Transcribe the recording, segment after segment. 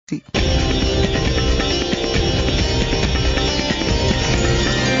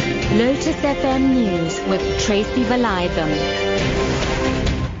Lotus FM News with Tracy Valaydham.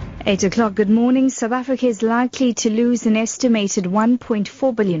 8 o'clock, good morning. South Africa is likely to lose an estimated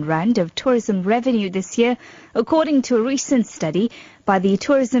 1.4 billion rand of tourism revenue this year, according to a recent study by the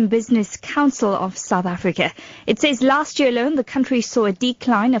Tourism Business Council of South Africa. It says last year alone, the country saw a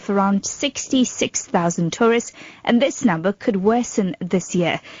decline of around 66,000 tourists, and this number could worsen this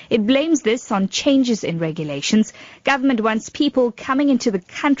year. It blames this on changes in regulations. Government wants people coming into the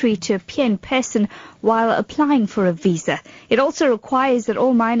country to appear in person while applying for a visa. It also requires that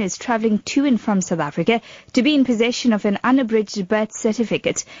all minors travelling to and from South Africa to be in possession of an unabridged birth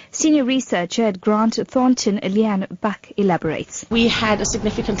certificate. Senior researcher at Grant Thornton, Leanne Buck, elaborates. We had a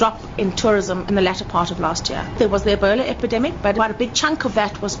significant drop in tourism in the latter part of last year. There was the Ebola epidemic, but quite a big chunk of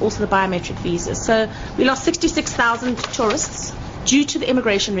that was also the biometric visas. So we lost 66,000 tourists due to the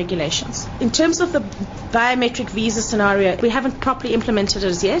immigration regulations. In terms of the biometric visa scenario, we haven't properly implemented it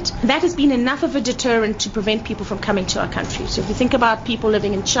as yet. That has been enough of a deterrent to prevent people from coming to our country. So if you think about people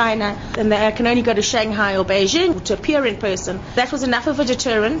living in China, then they can only go to Shanghai or Beijing to appear in person. That was enough of a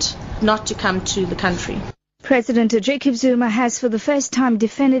deterrent not to come to the country. President Jacob Zuma has for the first time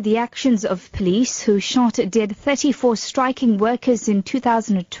defended the actions of police who shot dead 34 striking workers in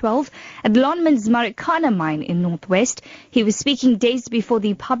 2012 at Lonmin's Marikana mine in Northwest. He was speaking days before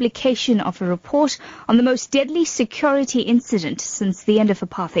the publication of a report on the most deadly security incident since the end of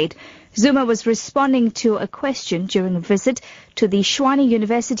apartheid. Zuma was responding to a question during a visit to the Tshwane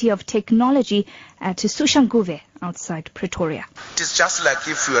University of Technology at Soshanguve outside Pretoria. It is just like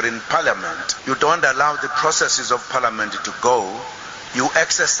if you are in parliament, you don't allow the processes of parliament to go. You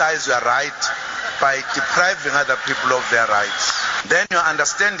exercise your right by depriving other people of their rights. Then your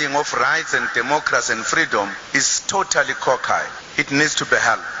understanding of rights and democracy and freedom is totally cockeyed. It needs to be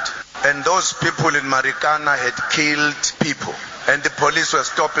helped. And those people in Marikana had killed people, and the police were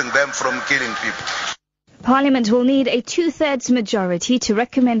stopping them from killing people. Parliament will need a two-thirds majority to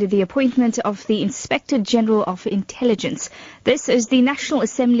recommend the appointment of the Inspector General of Intelligence. This as the National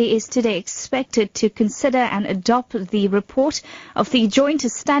Assembly is today expected to consider and adopt the report of the Joint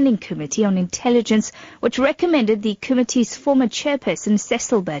Standing Committee on Intelligence, which recommended the committee's former chairperson,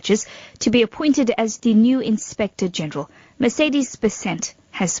 Cecil Burgess, to be appointed as the new Inspector General. Mercedes Besant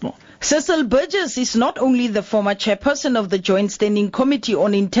has more. Cecil Burgess is not only the former chairperson of the Joint Standing Committee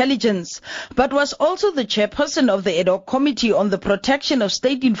on Intelligence, but was also the chairperson of the ad hoc committee on the Protection of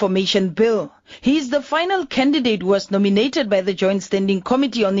State Information Bill. He is the final candidate who was nominated by the Joint Standing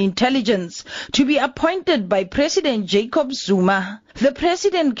Committee on Intelligence to be appointed by President Jacob Zuma. The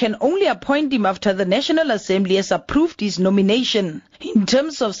President can only appoint him after the National Assembly has approved his nomination. In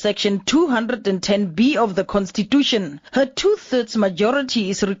terms of Section 210B of the Constitution, a two-thirds majority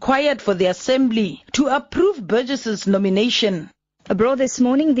is required for the Assembly to approve Burgess's nomination. Abroad this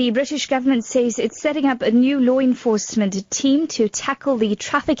morning, the British government says it's setting up a new law enforcement team to tackle the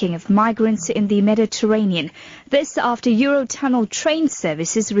trafficking of migrants in the Mediterranean. This after Eurotunnel train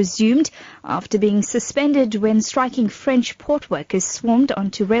services resumed after being suspended when striking French port workers swarmed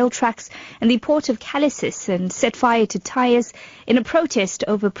onto rail tracks in the port of Calais and set fire to tyres in a protest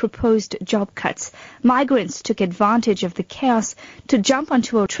over proposed job cuts. Migrants took advantage of the chaos to jump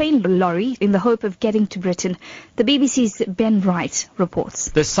onto a train lorry in the hope of getting to Britain. The BBC's Ben Wright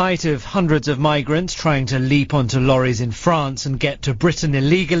reports. The sight of hundreds of migrants trying to leap onto lorries in France and get to Britain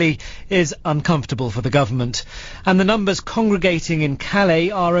illegally is uncomfortable for the government. And the numbers congregating in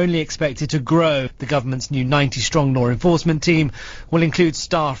Calais are only expected to grow. The government's new 90-strong law enforcement team will include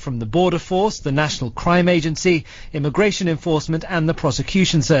staff from the Border Force, the National Crime Agency, Immigration Enforcement and the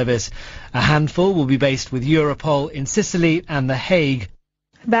Prosecution Service. A handful will be based with Europol in Sicily and The Hague.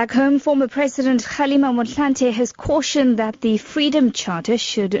 Back home, former President Kgalema Motlanthe has cautioned that the Freedom Charter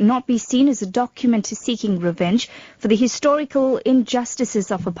should not be seen as a document seeking revenge for the historical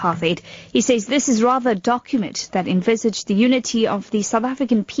injustices of apartheid. He says this is rather a document that envisaged the unity of the South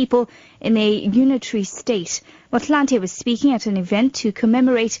African people in a unitary state. Motlanthe was speaking at an event to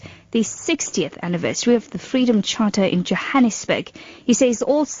commemorate the 60th anniversary of the Freedom Charter in Johannesburg. He says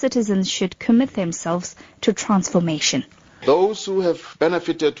all citizens should commit themselves to transformation. Those who have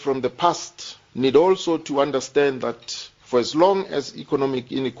benefited from the past need also to understand that for as long as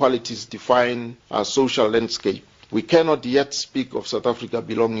economic inequalities define our social landscape, we cannot yet speak of South Africa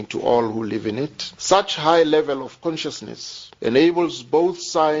belonging to all who live in it. Such high level of consciousness enables both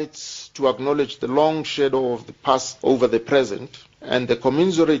sides to acknowledge the long shadow of the past over the present and the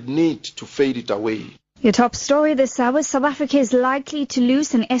commensurate need to fade it away. Your top story this hour, South Africa is likely to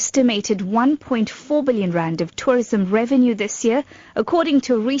lose an estimated 1.4 billion rand of tourism revenue this year, according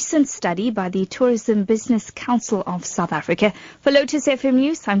to a recent study by the Tourism Business Council of South Africa. For Lotus FM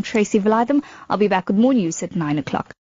News, I'm Tracy Valaydham. I'll be back with more news at 9 o'clock.